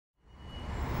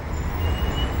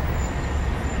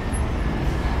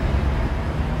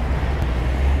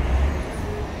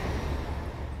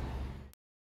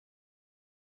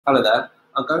Hello there.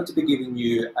 I'm going to be giving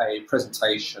you a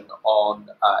presentation on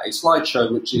a slideshow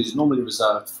which is normally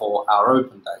reserved for our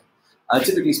open day.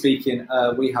 Typically speaking,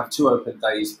 we have 2 open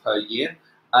days per year,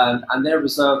 and they're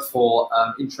reserved for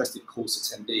interested course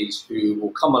attendees who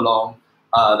will come along.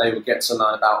 They will get to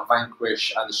learn about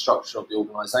Vanquish and the structure of the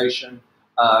organisation,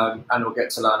 and will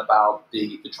get to learn about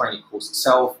the training course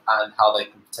itself and how they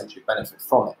can potentially benefit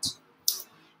from it.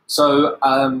 So,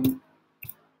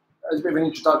 as a bit of an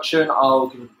introduction, I'll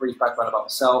give a brief background about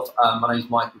myself. My name is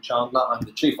Michael Chandler. I'm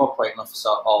the Chief Operating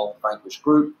Officer of Vanquish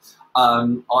Group.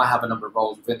 I have a number of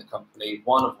roles within the company,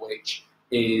 one of which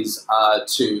is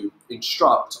to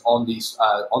instruct on these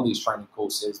training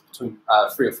courses between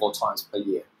 3 or 4 times per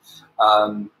year.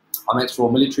 I'm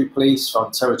ex-Royal Military Police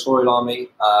from Territorial Army.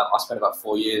 I spent about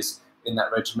 4 years in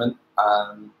that regiment.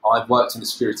 I've worked in the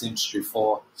security industry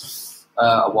for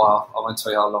a while. I won't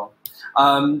tell you how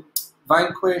long.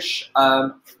 Vanquish,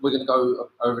 we're going to go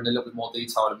over in a little bit more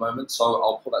detail in a moment, so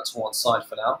I'll put that to one side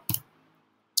for now.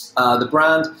 The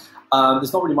brand,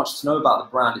 there's not really much to know about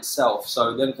the brand itself,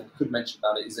 so the only thing I could mention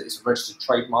about it is that it's a registered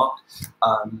trademark.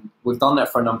 We've done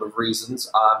that for a number of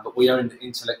reasons, but we own the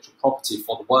intellectual property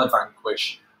for the word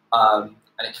Vanquish, and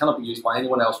it cannot be used by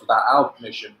anyone else without our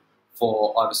permission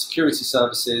for either security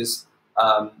services,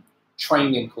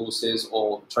 training courses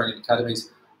or training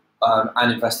academies,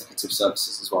 and investigative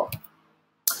services as well.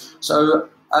 So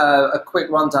a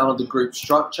quick rundown of the group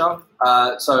structure.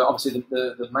 So obviously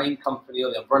the main company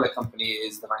or the umbrella company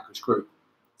is the Vanquish Group,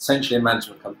 essentially a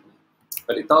management company.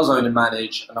 But it does own and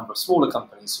manage a number of smaller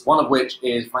companies, one of which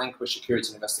is Vanquish Security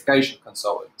and Investigation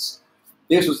Consultants.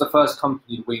 This was the first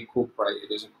company that we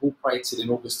incorporated. It was incorporated in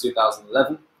August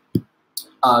 2011.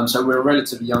 So we're a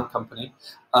relatively young company.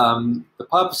 The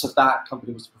purpose of that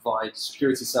company was to provide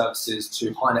security services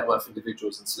to high net worth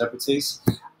individuals and celebrities.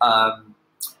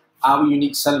 Our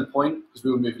unique selling point, because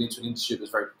we were moving into an industry that was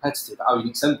very competitive, our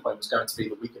unique selling point was going to be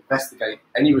that we could investigate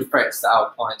any threats that our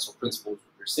clients or principals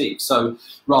would receive. So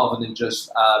rather than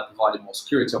just providing more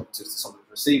security operatives to someone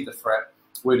who received the threat,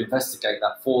 we'd investigate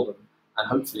that for them and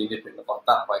hopefully nip it in the bud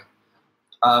that way.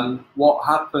 What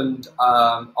happened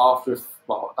after,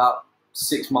 well, about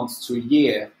 6 months to a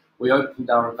year, we opened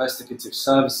our investigative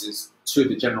services to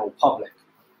the general public.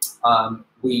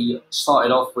 We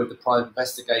started off with the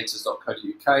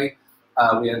private-investigators.co.uk.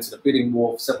 We entered a bidding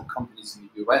war for several companies in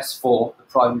the US for the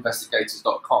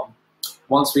private-investigators.com.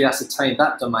 Once we ascertained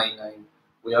that domain name,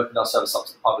 we opened our service up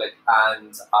to the public,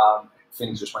 and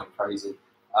things just went crazy.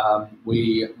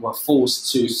 We were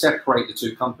forced to separate the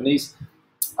 2 companies,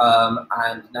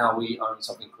 and now we own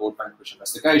something called Vanquish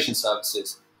Investigation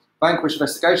Services. Vanquish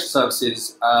Investigation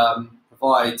Services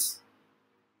provides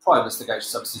private investigation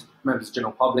services to members of the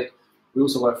general public. We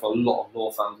also work for a lot of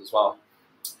law firms as well.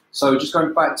 So just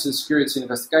going back to security and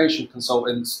investigation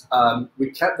consultants,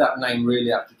 we kept that name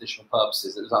really out of traditional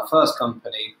purposes. It was our first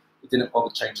company. We didn't bother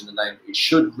changing the name. It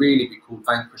should really be called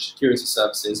Vanquish Security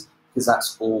Services because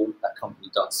that's all that company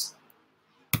does.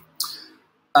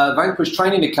 Vanquish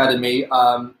Training Academy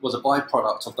was a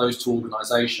byproduct of those 2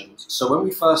 organisations. So when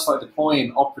we first started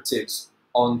deploying operatives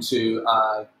onto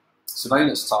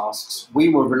surveillance tasks, we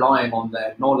were relying on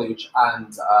their knowledge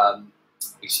and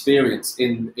experience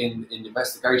in the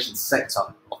investigation sector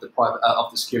of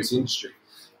the security industry.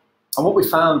 And what we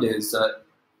found is that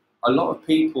a lot of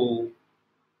people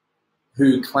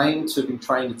who claimed to have been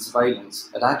trained in surveillance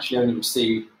had actually only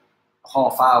received a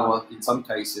half hour, in some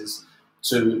cases,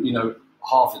 to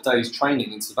half a day's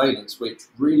training in surveillance, which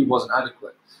really wasn't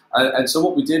adequate. And so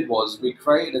what we did was we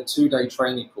created a 2-day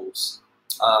training course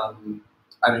and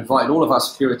invited all of our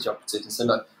security operatives and said,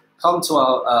 look, come to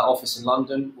our office in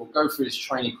London, we'll go through this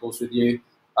training course with you.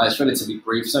 It's relatively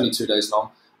brief, it's only 2 days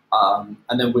long,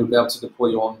 and then we'll be able to deploy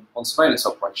you on surveillance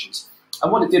operations.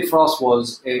 And what it did for us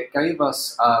was it gave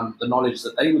us the knowledge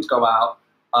that they would go out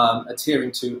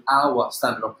adhering to our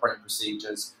standard operating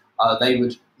procedures. They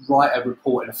would write a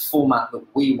report in a format that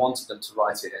we wanted them to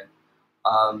write it in.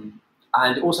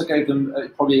 And it also gave them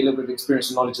probably a little bit of experience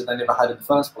and knowledge that they never had in the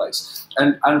first place.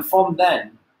 And from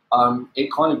then, it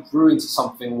kind of grew into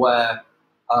something where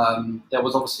there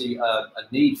was obviously a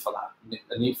need for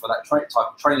that type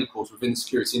of training course within the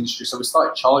security industry. So we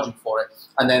started charging for it,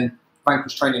 and then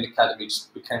Vanquish Training Academy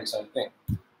just became its own thing.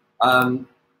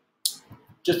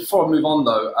 Just before I move on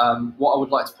though, what I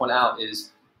would like to point out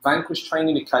is Vanquish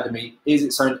Training Academy is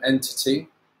its own entity,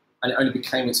 and it only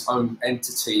became its own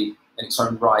entity in its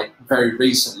own right very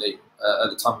recently at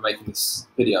the time of making this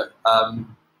video. I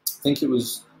think it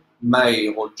was May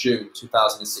or June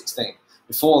 2016.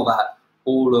 Before that,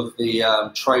 all of the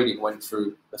trading went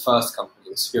through the first company,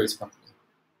 the security company.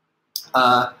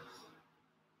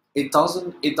 It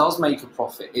doesn't. It does make a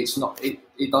profit. It's not.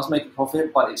 It does make a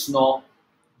profit, but it's not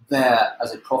there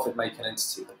as a profit-making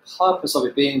entity. The purpose of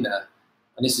it being there,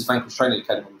 and this is Vanquish Training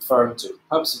Academy I'm referring to, the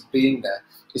purpose of being there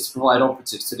is to provide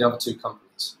operatives to the other two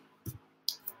companies.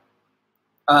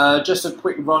 Just a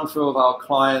quick run through of our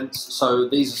clients. So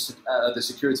these are the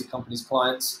security company's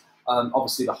clients.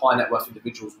 Obviously the high net worth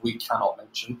individuals we cannot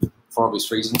mention for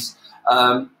obvious reasons.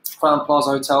 Crown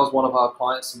Plaza Hotel is one of our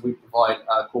clients, and we provide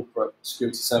corporate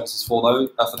security services for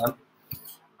them.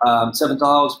 Seven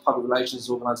Dials, public relations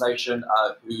organisation,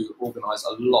 who organise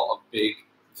a lot of big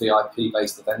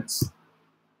VIP-based events.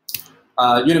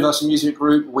 Universal Music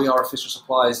Group, we are official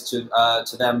suppliers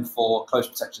to them for close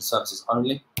protection services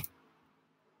only.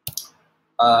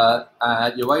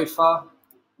 UEFA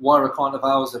were a client of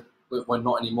ours. We're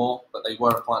not anymore, but they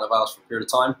were a client of ours for a period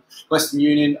of time. Western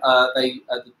Union, they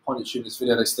at the point of shooting this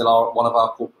video, they still are one of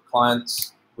our corporate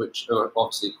clients, which are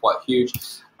obviously quite huge.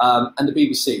 And the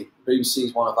BBC. The BBC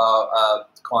is one of our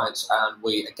clients, and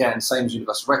we, again, same as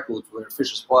Universal Records, we're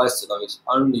official suppliers to those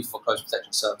only for close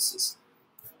protection services.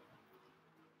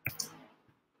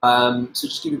 So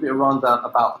just give you a bit of rundown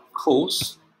about the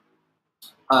course.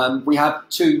 We have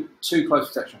two close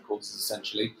protection courses,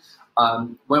 essentially.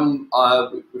 When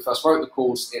we first wrote the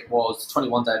course, it was the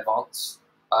 21-day advance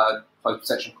close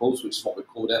protection course, which is what we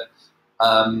called it.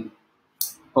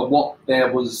 But what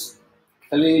there was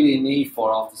clearly a need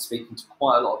for, after speaking to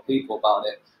quite a lot of people about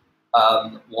it,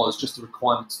 was just the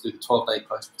requirement to do the 12-day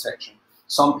close protection.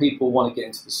 Some people want to get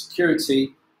into the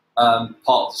security part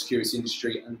of the security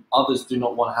industry, and others do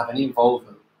not want to have any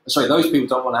involvement. Sorry, those people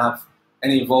don't want to have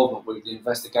any involvement with the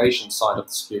investigation side of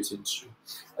the security industry.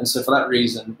 And so for that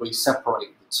reason, we separate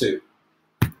the two.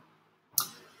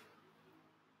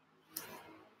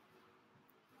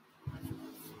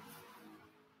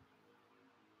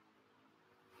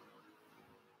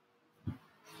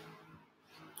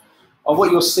 What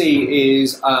you'll see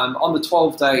is on the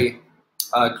 12-day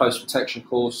close protection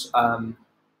course,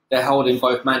 they're held in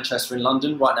both Manchester and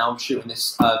London. Right now I'm shooting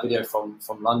this video from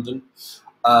London.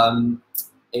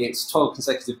 It's 12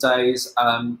 consecutive days.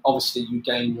 Obviously you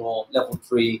gain your level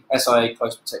 3 SIA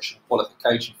close protection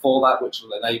qualification for that, which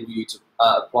will enable you to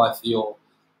apply for your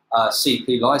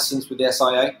CP license with the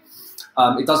SIA.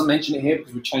 It doesn't mention it here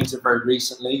because we changed it very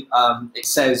recently. It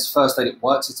says First Aid at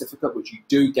Work certificate, which you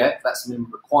do get. That's a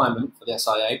minimum requirement for the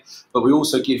SIA. But we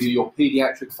also give you your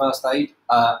paediatric first aid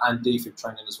and DFib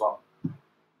training as well.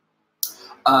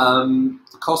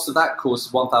 The cost of that course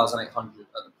is $1,800 at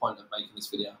the point of making this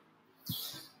video.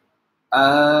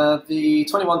 The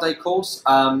 21-day course,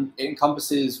 it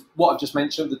encompasses what I've just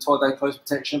mentioned, the 12-day close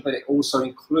protection, but it also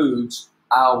includes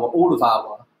all of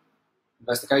our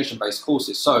investigation-based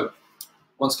courses. So,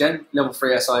 once again, level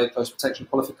 3 SIA close protection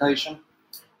qualification.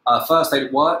 First aid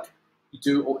at work,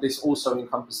 this also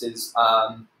encompasses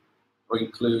or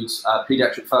includes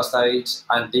pediatric first aid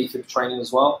and DFib training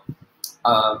as well.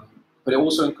 But it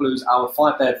also includes our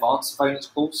 5-day advanced surveillance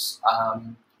course,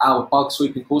 our bug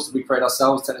sweeping course that we create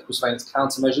ourselves, technical surveillance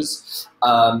countermeasures,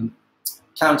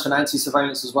 counter and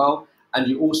anti-surveillance as well. And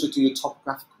you also do your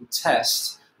topographical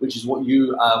test, which is what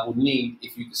you will need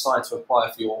if you decide to apply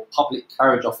for your public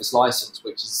carriage office license,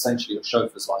 which is essentially your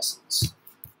chauffeur's license.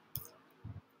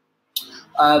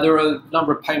 There are a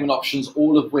number of payment options,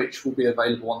 all of which will be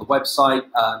available on the website.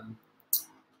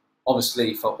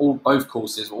 Obviously, for all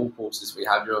courses we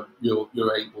have, you're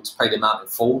able to pay the amount in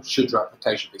full should your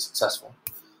application be successful.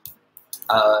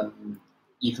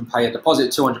 You can pay a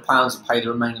deposit of £200 and pay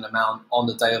the remaining amount on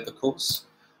the day of the course.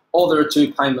 Or there are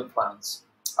 2 payment plans.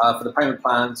 For the payment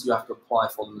plans, you have to apply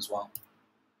for them as well.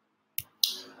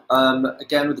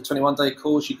 Again, with the 21-day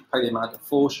course, you can pay the amount in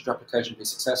full should your application be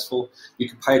successful. You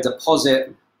can pay a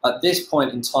deposit at this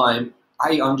point in time,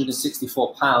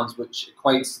 £864, which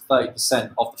equates to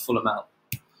 30% of the full amount.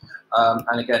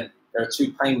 And again, there are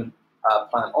 2 payment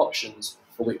plan options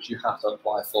for which you have to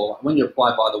apply for. And when you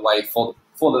apply, by the way, not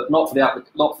for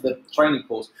the training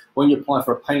course, when you apply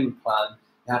for a payment plan,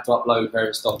 you have to upload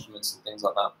various documents and things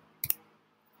like that.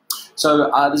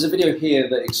 So there's a video here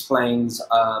that explains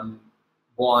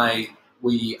why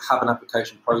we have an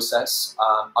application process.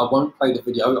 I won't play the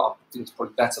video. I think it's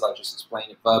probably better that I just explain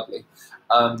it verbally.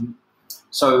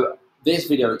 So this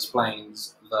video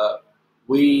explains that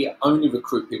we only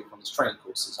recruit people from these training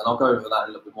courses, and I'll go over that in a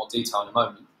little bit more detail in a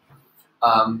moment.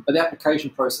 But the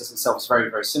application process itself is very,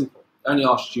 very simple. It only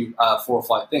asks you 4 or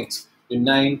 5 things: your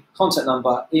name, contact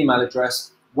number, email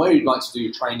address, where you'd like to do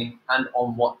your training, and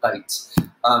on what date.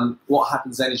 What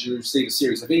happens then is you receive a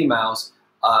series of emails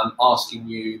asking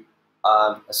you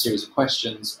a series of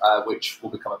questions, which will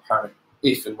become apparent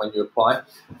if and when you apply.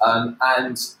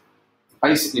 And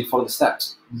basically follow the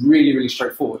steps. Really, really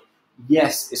straightforward.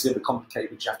 Yes, it's a little bit complicated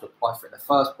because you have to apply for it in the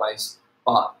first place,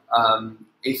 but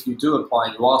if you do apply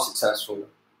and you are successful,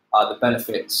 the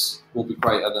benefits will be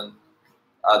greater than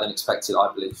expected,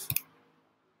 I believe.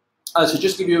 So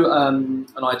just to give you an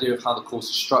idea of how the course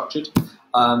is structured,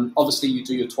 obviously you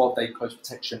do your 12-day close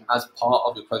protection as part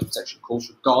of your close protection course,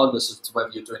 regardless of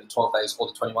whether you're doing the 12 days or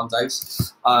the 21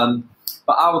 days.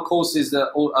 But our courses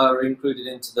that are included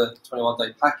into the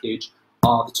 21-day package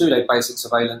are the 2-day basic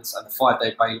surveillance and the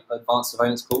 5-day advanced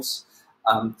surveillance course,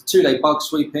 the 2-day bug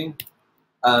sweeping,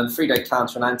 3-day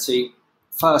counter and anti,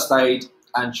 first aid,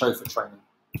 and chauffeur training.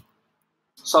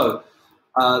 So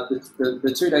the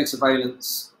 2-day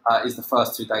surveillance is the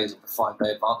first 2 days of the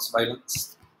 5-day advanced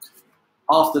surveillance.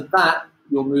 After that,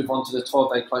 you'll move on to the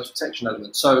 12-day close protection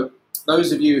element. So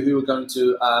those of you who are going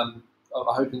to are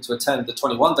hoping to attend the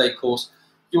 21-day course,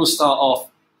 you will start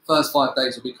off. First 5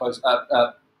 days will be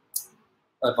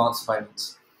advanced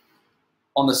surveillance.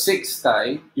 On the 6th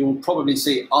day, you will probably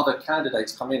see other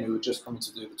candidates come in who are just coming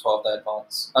to do the 12-day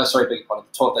advanced. The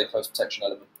 12-day close protection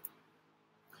element.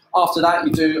 After that,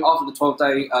 after the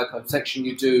 12-day close protection,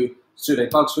 you do 2-day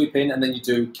bug sweeping, and then you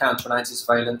do counter and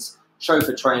anti-surveillance,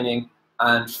 chauffeur training,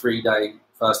 and 3-day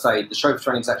first aid. The chauffeur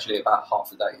training is actually about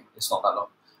half a day. It's not that long.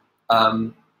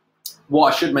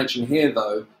 What I should mention here,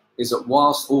 though, is that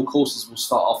whilst all courses will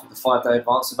start off with the 5-day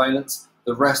advanced surveillance,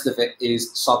 the rest of it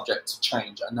is subject to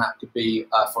change, and that could be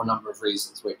for a number of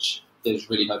reasons, which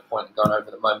there's really no point in going over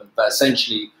at the moment. But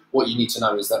essentially, what you need to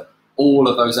know is that all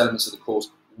of those elements of the course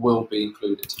will be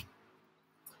included.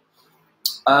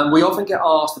 We often get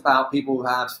asked about people who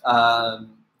have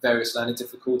various learning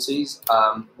difficulties,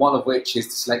 one of which is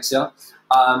dyslexia.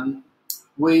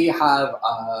 We have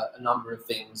a number of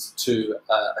things to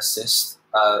assist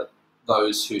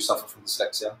those who suffer from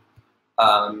dyslexia.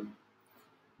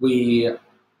 We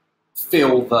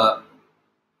feel that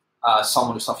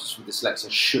someone who suffers from dyslexia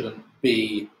shouldn't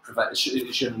be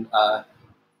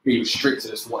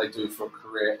restricted as to what they do for a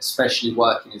career, especially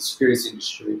working in the security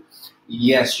industry.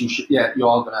 Yes, you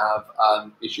are going to have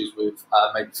issues with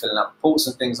maybe filling out reports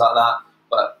and things like that.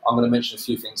 But I'm going to mention a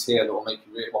few things here that will make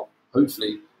you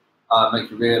hopefully make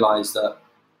you realise that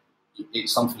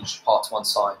it's something you should part to one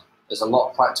side. There's a lot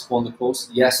of practical on the course.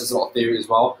 Yes, there's a lot of theory as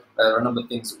well. But there are a number of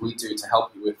things that we do to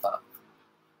help you with that.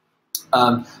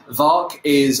 VARC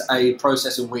is a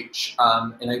process in which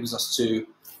enables us to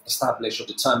establish or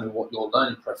determine what your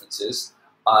learning preference is.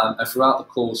 And throughout the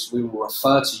course, we will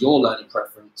refer to your learning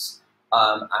preference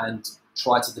and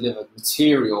try to deliver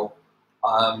material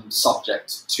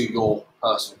subject to your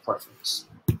personal preference.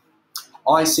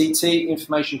 ICT,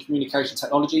 Information Communication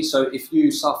Technology. So if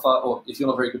you suffer, or if you're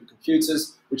not very good at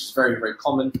computers, which is very, very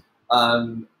common,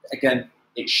 again,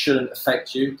 it shouldn't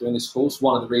affect you doing this course.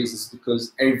 One of the reasons is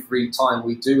because every time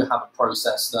we do have a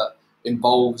process that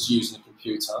involves using a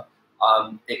computer,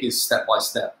 it is step by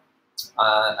step.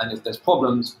 And if there's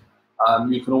problems,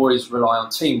 you can always rely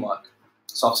on teamwork.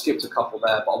 So I've skipped a couple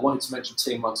there, but I wanted to mention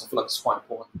teamwork because I feel like it's quite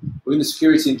important. Within the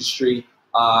security industry,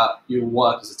 you will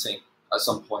work as a team at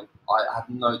some point. I have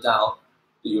no doubt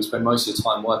that you will spend most of your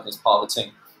time working as part of the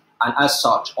team. And as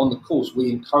such, on the course,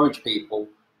 we encourage people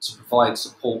to provide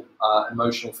support,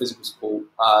 emotional, physical support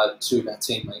to their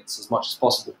teammates as much as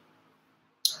possible.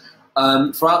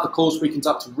 Throughout the course, we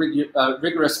conduct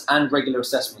rigorous and regular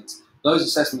assessments. Those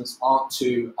assessments aren't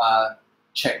to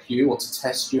check you or to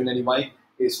test you in any way.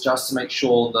 It's just to make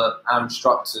sure that our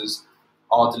instructors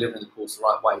are delivering the course the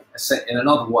right way. In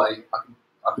another way,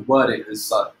 I could word it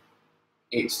as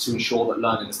it's to ensure that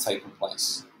learning has taken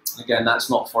place. Again, that's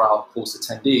not for our course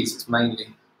attendees. It's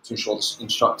mainly to ensure the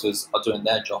instructors are doing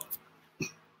their job. The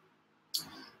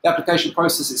application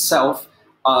process itself,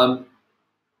 I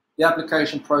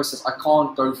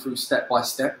can't go through step by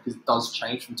step because it does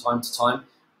change from time to time,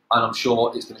 and I'm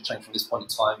sure it's going to change from this point in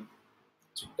time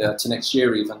to next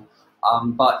year even.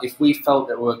 But if we felt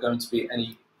that there were going to be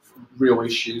any real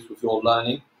issues with your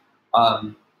learning,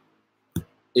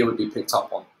 it would be picked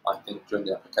up on, I think, during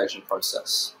the application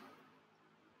process.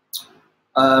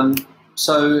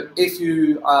 So if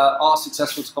you are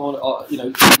successful to come on, or, if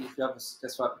you have a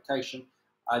successful application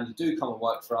and you do come and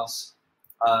work for us,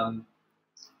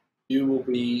 you will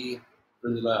be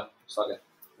really low. So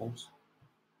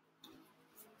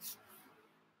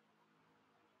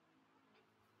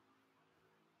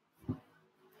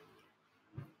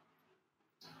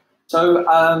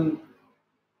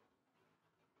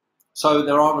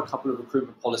there are a couple of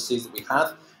recruitment policies that we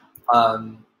have.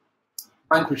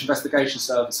 Vanquish Investigation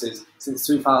Services, since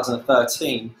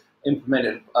 2013,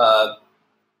 implemented a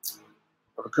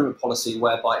recruitment policy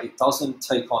whereby it doesn't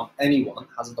take on anyone who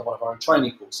hasn't done one of our own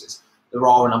training courses. There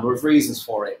are a number of reasons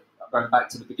for it. Going back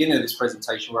to the beginning of this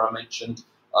presentation where I mentioned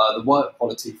the work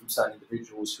quality from certain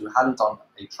individuals who hadn't done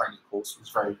a training course was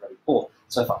very, very poor.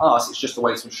 So for us, it's just a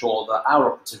way to ensure that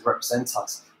our operatives represent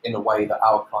us in a way that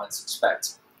our clients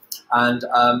expect. And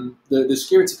the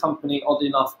security company, oddly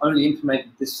enough, only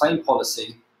implemented this same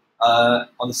policy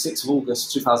on the 6th of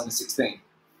August 2016.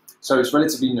 So it's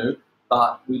relatively new,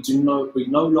 but we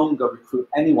no longer recruit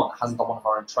anyone that hasn't done one of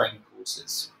our own training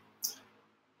courses.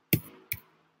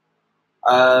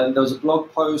 There was a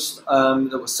blog post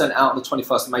that was sent out on the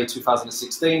 21st of May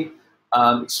 2016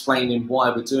 explaining why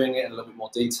we're doing it in a little bit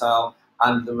more detail,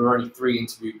 and there were only 3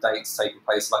 interview dates taking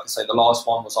place. Like I say, the last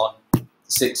one was on the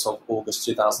 6th of August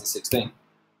 2016.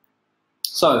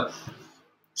 So,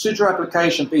 should your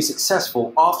application be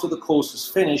successful, after the course was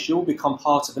finished, you will become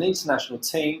part of an international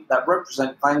team that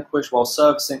represent Vanquish while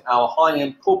servicing our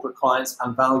high-end corporate clients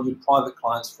and valued private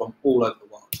clients from all over the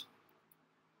world.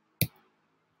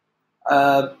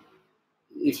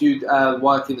 If you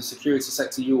work in the security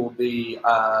sector, you will be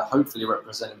hopefully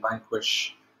representing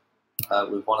Vanquish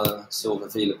with one of the silver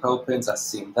V lapel pins, that's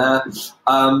seen there.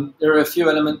 There are a few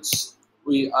elements.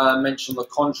 We mentioned the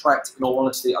contract. In all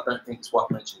honesty, I don't think it's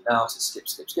worth mentioning now, so skip.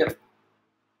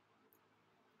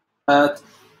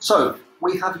 So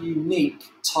we have a unique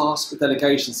task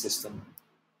delegation system.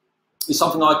 It's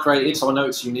something I created, so I know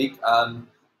it's unique.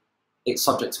 It's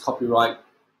subject to copyright.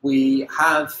 We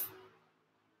have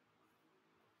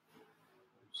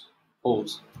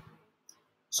pause.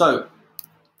 So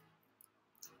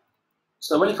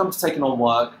when it comes to taking on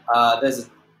work, there's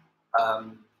a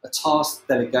task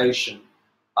delegation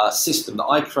system that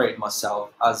I created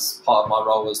myself as part of my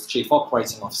role as the Chief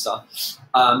Operating Officer,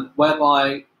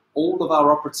 whereby all of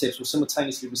our operatives will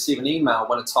simultaneously receive an email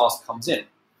when a task comes in.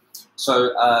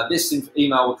 So this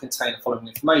email will contain the following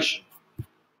information.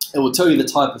 It will tell you the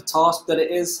type of task that it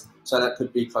is, so that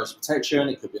could be close protection,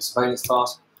 it could be a surveillance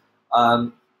task.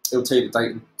 It will tell you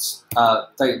the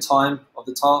date and time of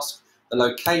the task, the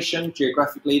location,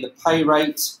 geographically, the pay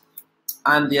rate,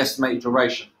 and the estimated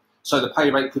duration. So the pay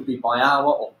rate could be by hour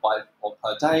or per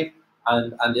day,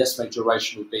 and the estimated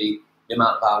duration would be the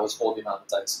amount of hours or the amount of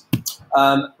days.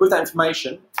 With that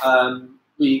information,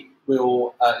 we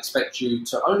will expect you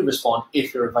to only respond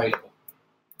if you're available.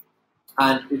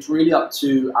 And it's really up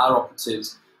to our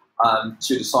operatives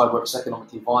to decide whether it's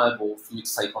economically viable for you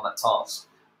to take on that task.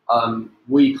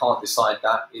 We can't decide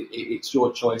that. It's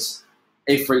your choice.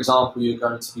 If, for example, you're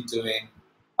going to be doing,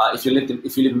 if you live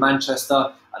in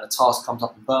Manchester and a task comes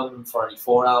up in Birmingham for only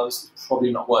 4 hours, it's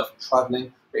probably not worth you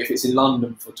travelling. But if it's in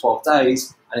London for 12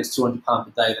 days and it's £200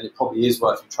 per day, then it probably is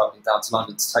worth you travelling down to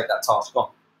London to take that task on.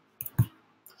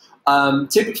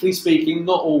 Typically speaking,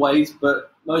 not always,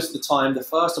 but most of the time, the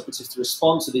first operative to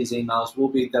respond to these emails will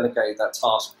be delegated that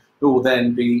task, who will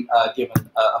then be given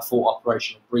a full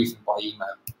operational briefing by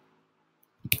email.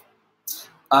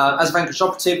 As a Vanquish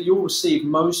operative, you will receive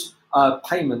most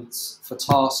payments for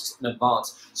tasks in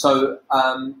advance. So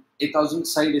it doesn't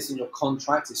say this in your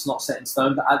contract, it's not set in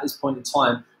stone, but at this point in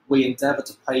time, we endeavour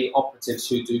to pay operatives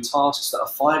who do tasks that are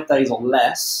 5 days or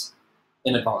less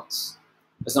in advance.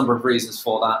 There's a number of reasons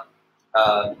for that,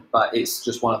 but it's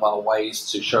just one of our ways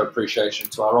to show appreciation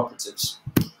to our operatives.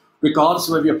 Regardless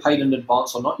of whether you're paid in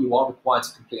advance or not, you are required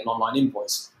to complete an online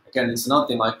invoice. Again, it's another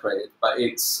thing I created, but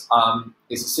it's a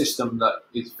system that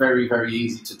is very, very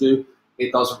easy to do.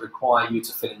 It doesn't require you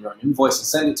to fill in your own invoice and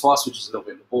send it to us, which is a little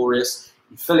bit laborious.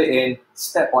 You fill it in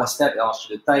step by step. It asks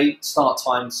you the date, start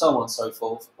time, so on and so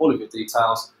forth, all of your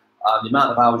details, the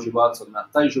amount of hours you worked or the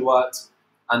amount of days you worked,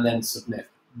 and then submit.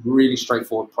 Really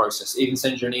straightforward process. It even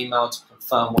sends you an email to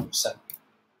confirm what you sent.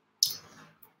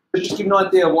 But just to give you an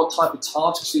idea of what type of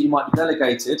tasks that you might be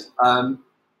delegated,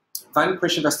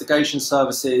 Vanquish Investigation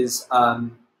Services,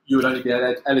 you would only be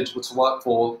eligible to work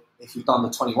for if you've done the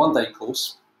 21-day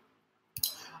course.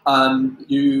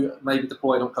 You may be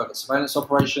deployed on covert surveillance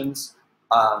operations,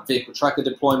 vehicle tracker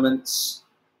deployments,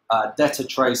 data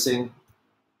tracing,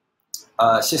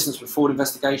 assistance with fraud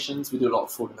investigations. We do a lot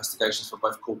of fraud investigations for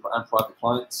both corporate and private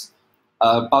clients.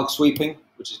 Bug sweeping,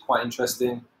 which is quite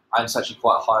interesting, and it's actually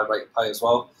quite a high rate of pay as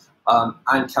well.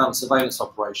 And counter surveillance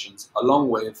operations, along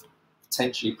with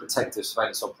potentially protective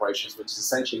surveillance operations, which is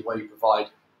essentially where you provide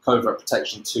covert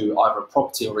protection to either a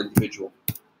property or individual.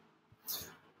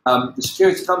 The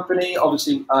security company,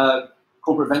 obviously,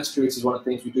 corporate event security is one of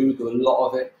the things we do. We do a lot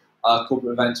of it.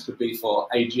 Corporate events could be for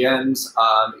AGMs,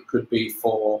 it could be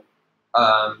for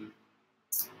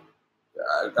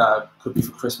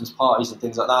Christmas parties and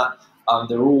things like that.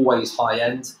 They're always high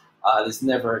end. There's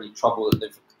never any trouble with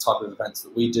the type of events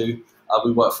that we do.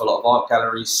 We work for a lot of art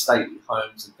galleries, stately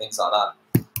homes, and things like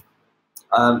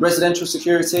Residential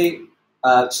security,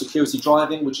 security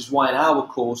driving, which is why in our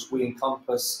course we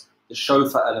encompass the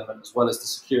chauffeur element as well as the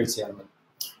security element.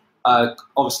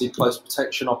 Obviously, close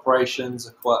protection operations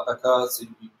occur, so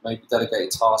you may be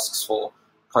delegated tasks for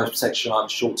close protection, either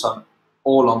short-term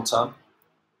or long-term.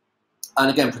 And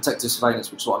again, protective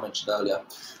surveillance, which is what I mentioned earlier.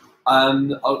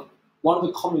 One of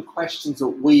the common questions that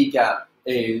we get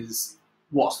is,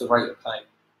 what's the rate of pay?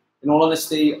 In all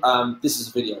honesty, this is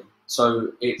a video,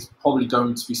 so it's probably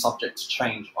going to be subject to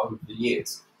change over the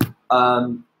years.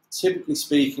 Typically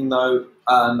speaking though,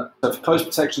 so for close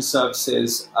protection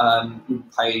services, you're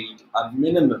paid a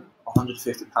minimum of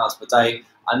 £150 per day,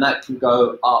 and that can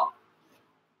go up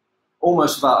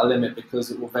almost without a limit because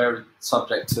it will vary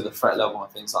subject to the threat level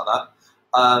and things like that.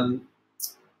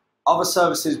 Other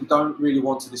services, we don't really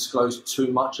want to disclose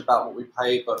too much about what we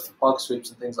pay, but for bug sweeps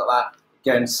and things like that,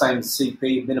 again, same as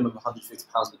CP, minimum of £150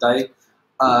 per day.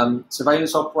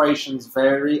 Surveillance operations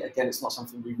vary. Again, it's not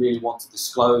something we really want to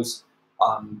disclose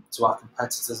to our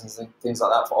competitors and things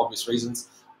like that for obvious reasons.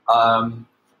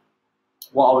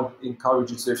 What I would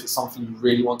encourage you to do, if it's something you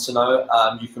really want to know,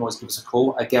 you can always give us a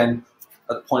call. Again,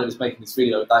 at the point of us making this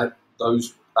video,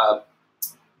 those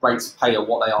rates of pay are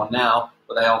what they are now,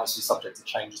 but they are obviously subject to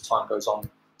change as time goes on.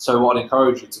 So what I'd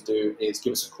encourage you to do is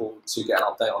give us a call to get an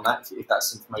update on that if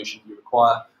that's information you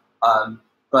require.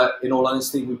 But in all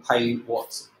honesty, we pay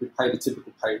the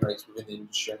typical pay rates within the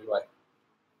industry anyway.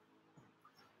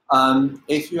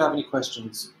 If you have any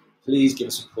questions, please give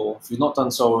us a call. If you've not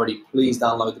done so already, please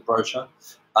download the brochure.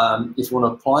 If you want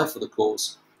to apply for the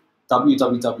course,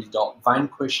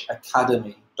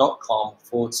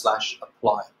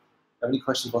 www.vanquishacademy.com/apply. If you have any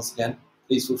questions, once again,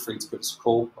 please feel free to give us a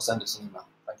call or send us an email.